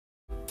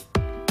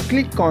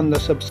click on the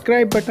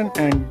subscribe button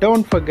and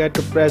don't forget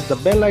to press the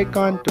bell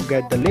icon to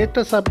get the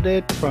latest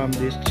update from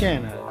this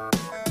channel.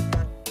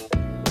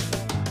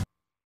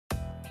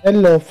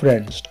 Hello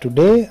friends,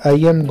 today I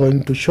am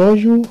going to show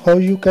you how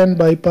you can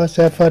bypass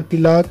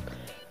FRP lock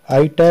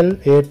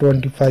Itel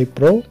A25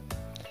 Pro.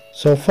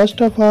 So first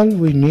of all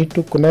we need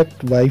to connect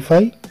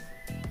Wi-Fi.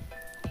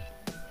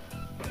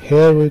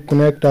 Here we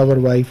connect our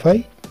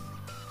Wi-Fi.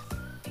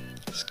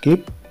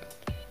 Skip.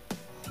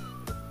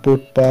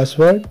 Put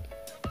password.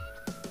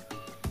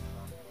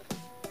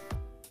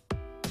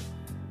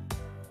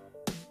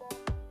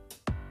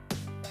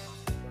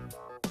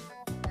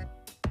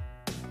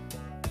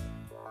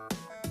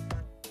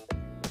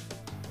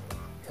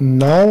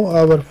 Now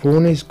our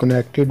phone is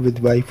connected with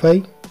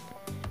Wi-Fi.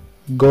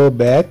 Go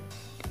back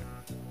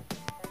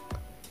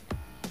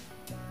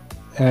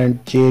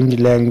and change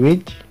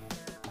language.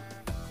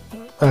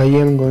 I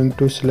am going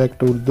to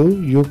select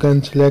Urdu. You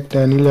can select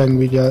any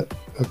language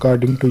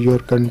according to your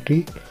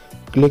country.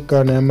 Click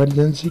on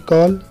emergency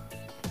call.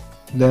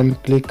 Then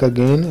click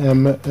again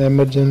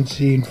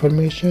emergency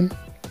information.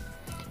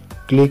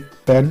 Click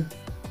pen.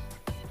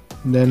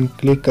 Then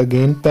click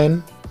again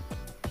pen.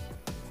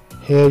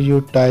 Here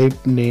you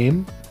type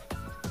name.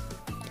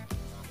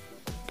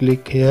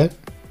 Click here.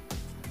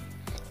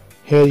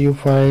 Here you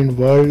find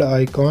world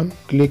icon.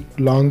 Click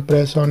long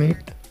press on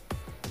it.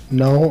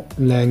 Now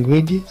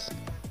languages.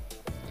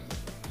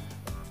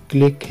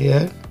 Click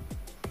here.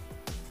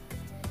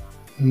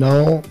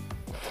 Now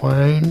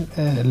find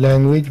a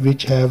language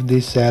which have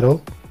this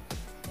arrow,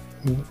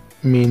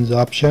 means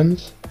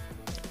options.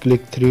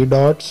 Click three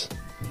dots.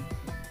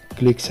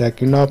 Click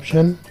second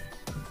option.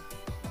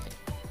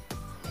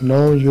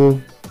 Now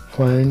you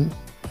find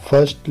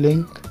first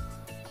link.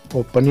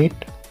 Open it.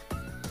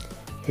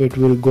 It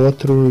will go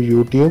through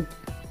YouTube.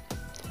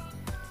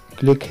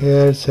 Click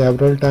here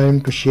several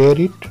times to share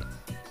it.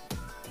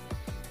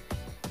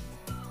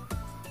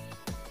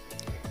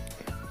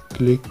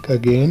 Click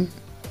again,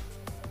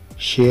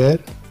 share,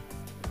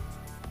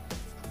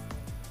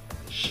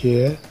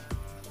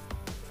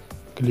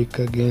 click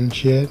again,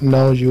 share.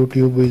 Now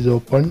YouTube is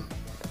open.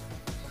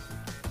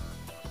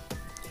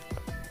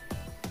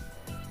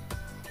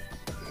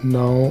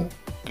 Now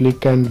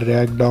click and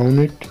drag down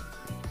it.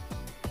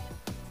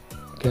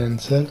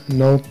 Cancel.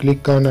 Now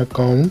click on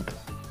account.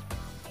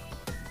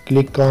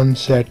 Click on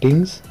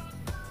settings.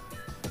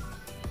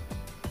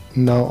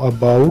 Now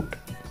about.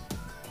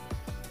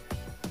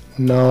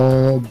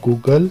 Now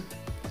Google.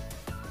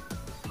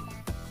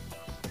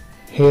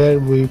 Here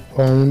we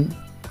found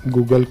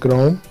Google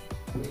Chrome.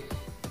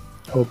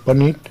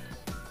 Open it.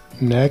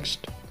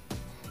 Next.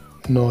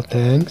 No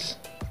thanks.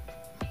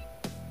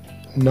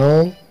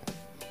 Now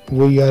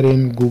we are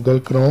in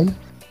Google Chrome.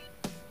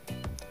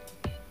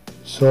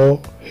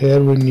 So here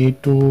we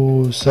need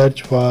to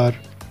search for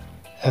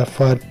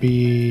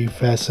FRP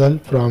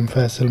Faisal from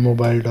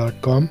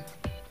faisalmobile.com.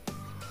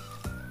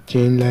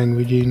 Change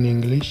language in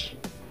English.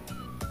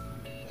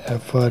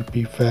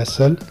 FRP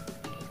Faisal.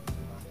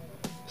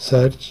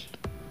 Search.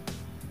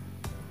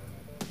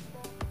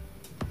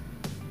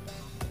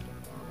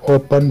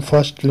 Open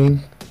first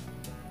link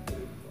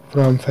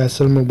from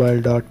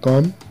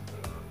faisalmobile.com.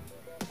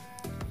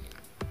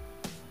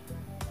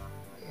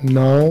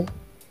 Now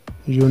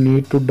you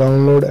need to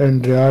download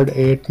Android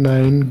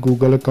 8.9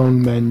 Google Account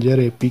Manager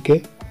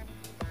APK.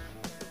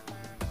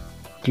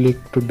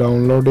 Click to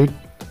download it.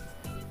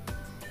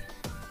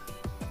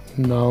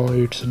 Now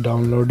it's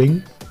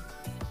downloading.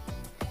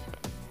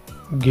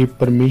 Give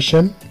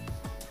permission.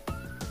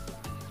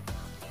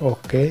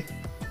 OK.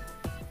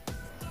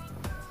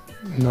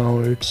 Now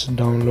it's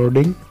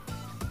downloading.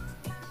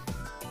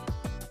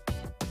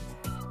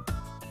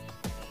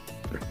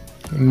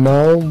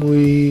 Now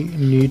we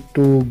need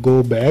to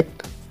go back.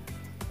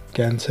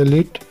 Cancel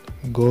it.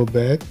 Go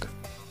back.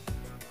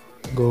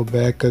 Go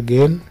back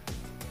again.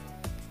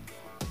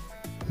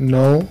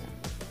 Now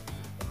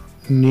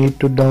need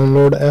to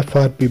download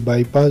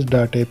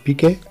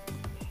frpbypass.apk.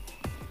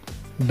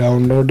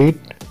 Download it.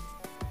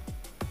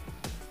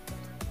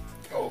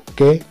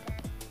 OK.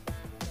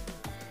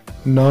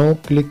 Now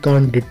click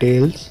on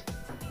details.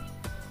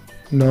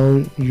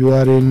 Now you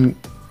are in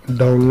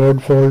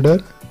download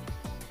folder.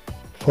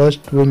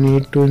 First we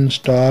need to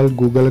install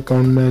Google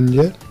Account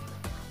Manager.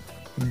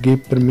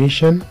 Give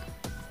permission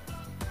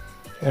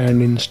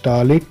and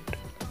install it.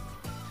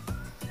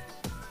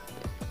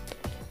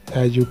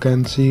 As you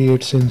can see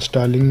it's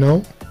installing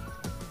now.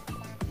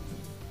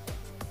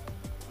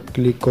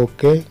 Click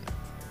OK.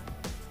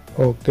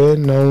 OK,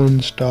 now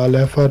install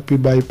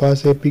FRP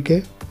bypass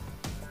APK.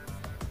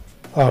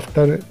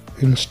 After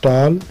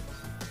install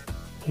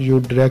you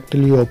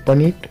directly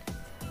open it.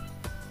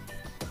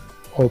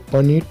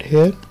 Open it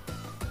here.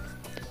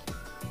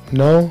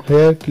 Now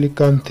here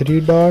click on three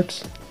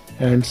dots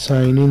and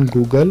sign in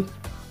Google.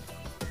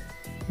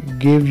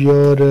 Give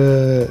your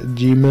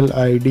Gmail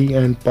ID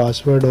and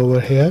password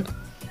over here.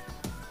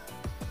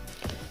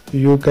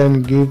 You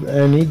can give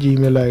any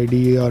Gmail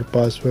ID or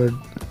password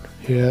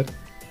here,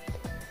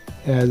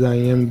 as I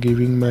am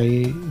giving my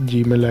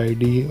Gmail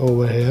ID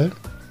over here.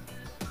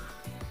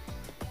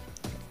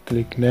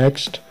 Click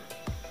next,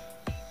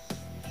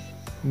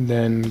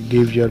 then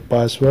give your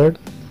password,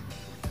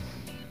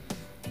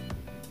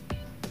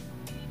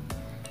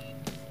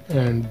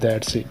 and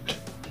that's it.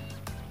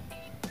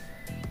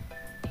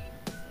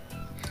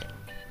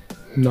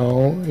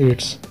 Now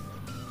it's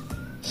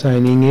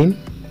signing in.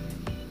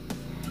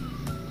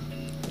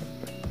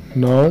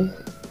 Now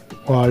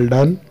all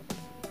done.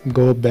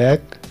 Go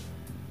back,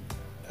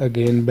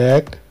 again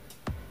back,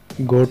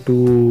 go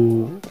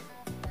to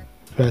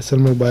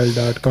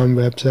faisalmobile.com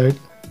website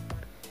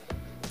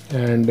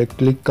and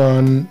click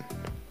on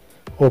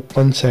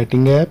open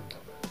setting app.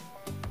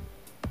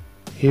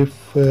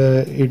 If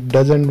it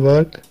doesn't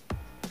work,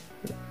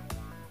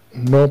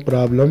 no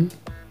problem,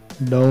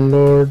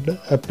 download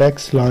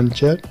Apex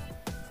launcher.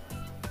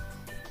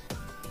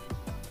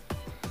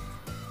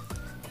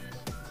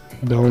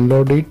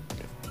 Download it.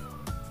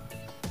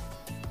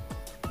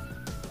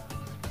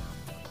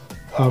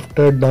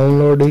 After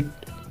download it,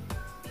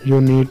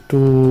 you need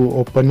to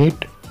open it.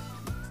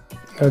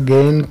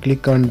 Again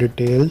click on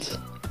details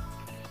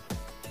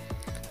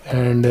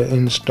and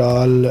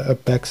install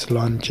Apex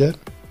launcher.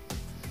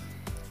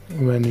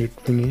 When it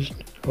finished,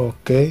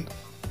 okay,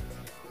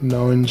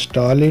 now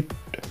install it.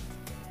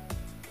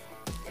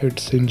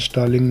 It's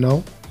installing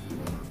now.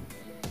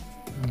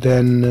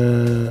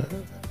 Then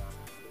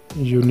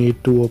you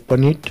need to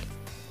open it.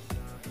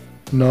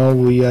 Now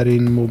we are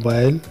in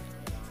mobile.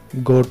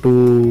 Go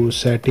to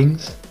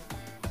settings,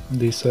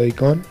 this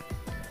icon,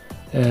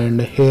 and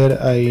here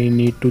I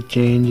need to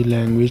change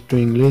language to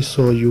English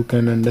so you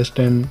can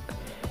understand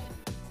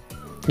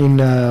in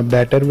a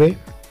better way.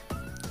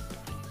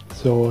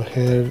 So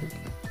here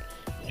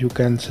you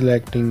can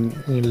select in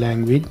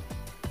language,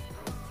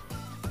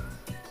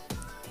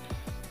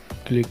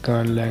 click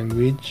on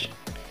language,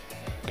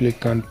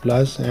 click on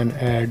plus and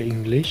add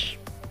English.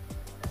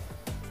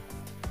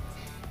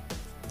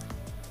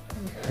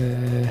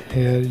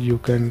 Here you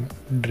can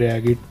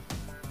drag it.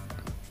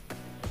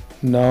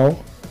 Now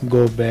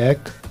go back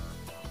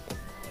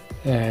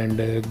and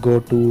go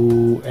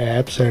to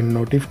apps and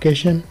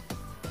notification.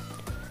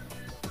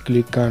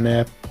 Click on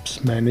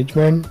apps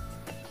management.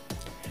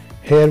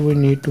 Here we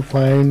need to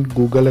find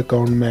Google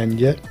account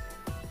manager,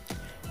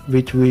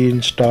 which we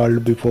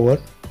installed before.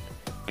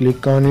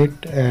 Click on it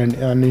and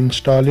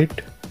uninstall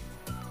it.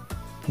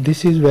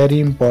 This is very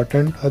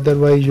important,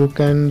 otherwise you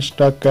can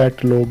stuck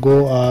at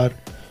logo or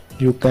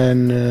you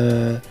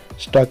can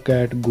stuck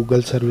at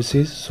Google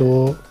services.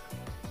 So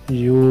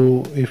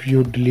if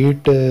you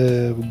delete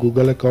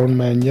Google account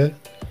manager,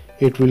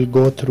 it will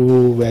go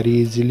through very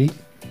easily.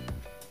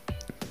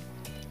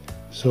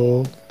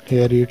 So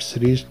here it's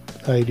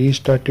I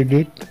restarted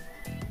it.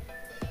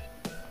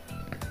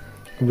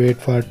 Wait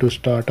for it to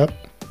start up.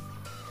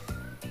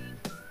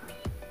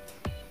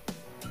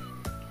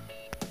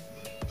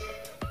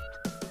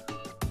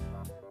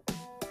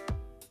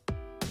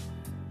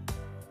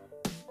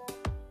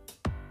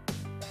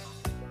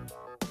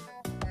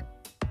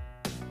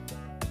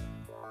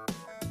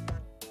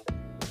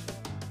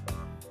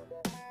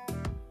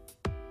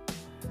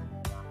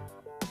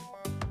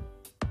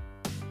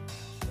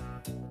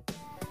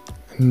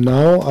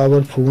 Now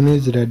our phone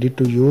is ready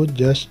to use.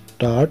 Just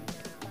start,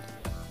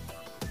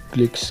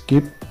 click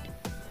skip.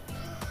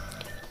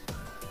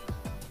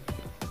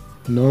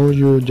 Now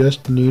you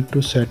just need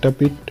to set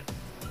up it.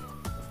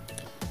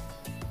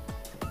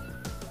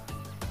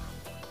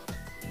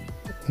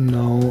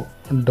 Now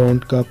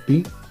don't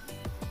copy,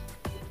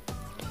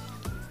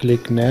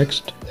 click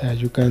next.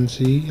 As you can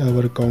see,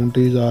 our account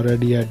is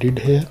already added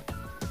here.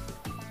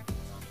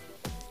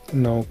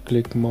 Now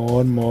click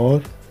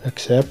more,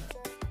 accept.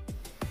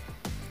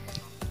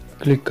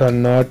 Click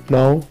on not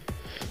now,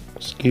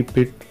 skip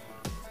it,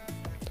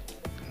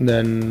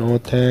 then no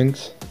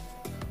thanks,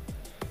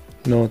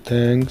 no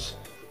thanks.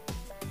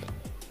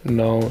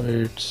 Now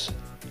it's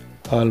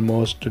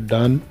almost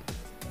done.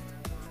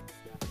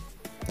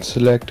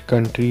 Select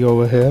country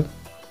over here,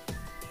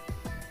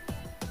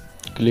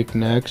 click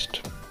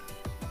next,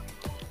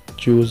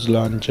 choose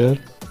launcher.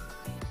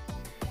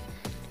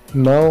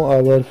 Now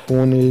our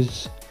phone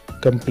is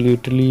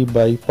completely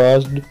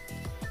bypassed.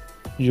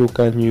 You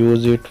can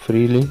use it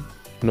freely,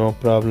 no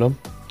problem.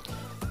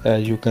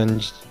 As you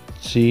can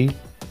see,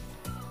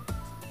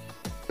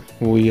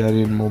 we are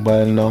in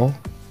mobile now.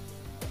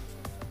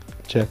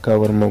 Check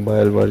our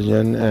mobile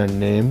version and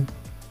name.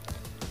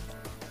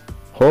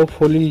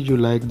 Hopefully you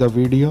like the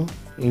video.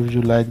 If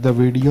you like the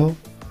video,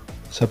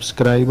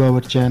 subscribe our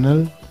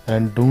channel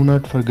and do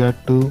not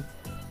forget to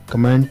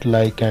comment,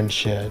 like and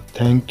share.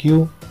 Thank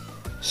you.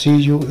 See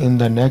you in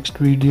the next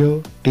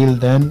video. Till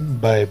then,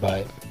 bye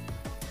bye.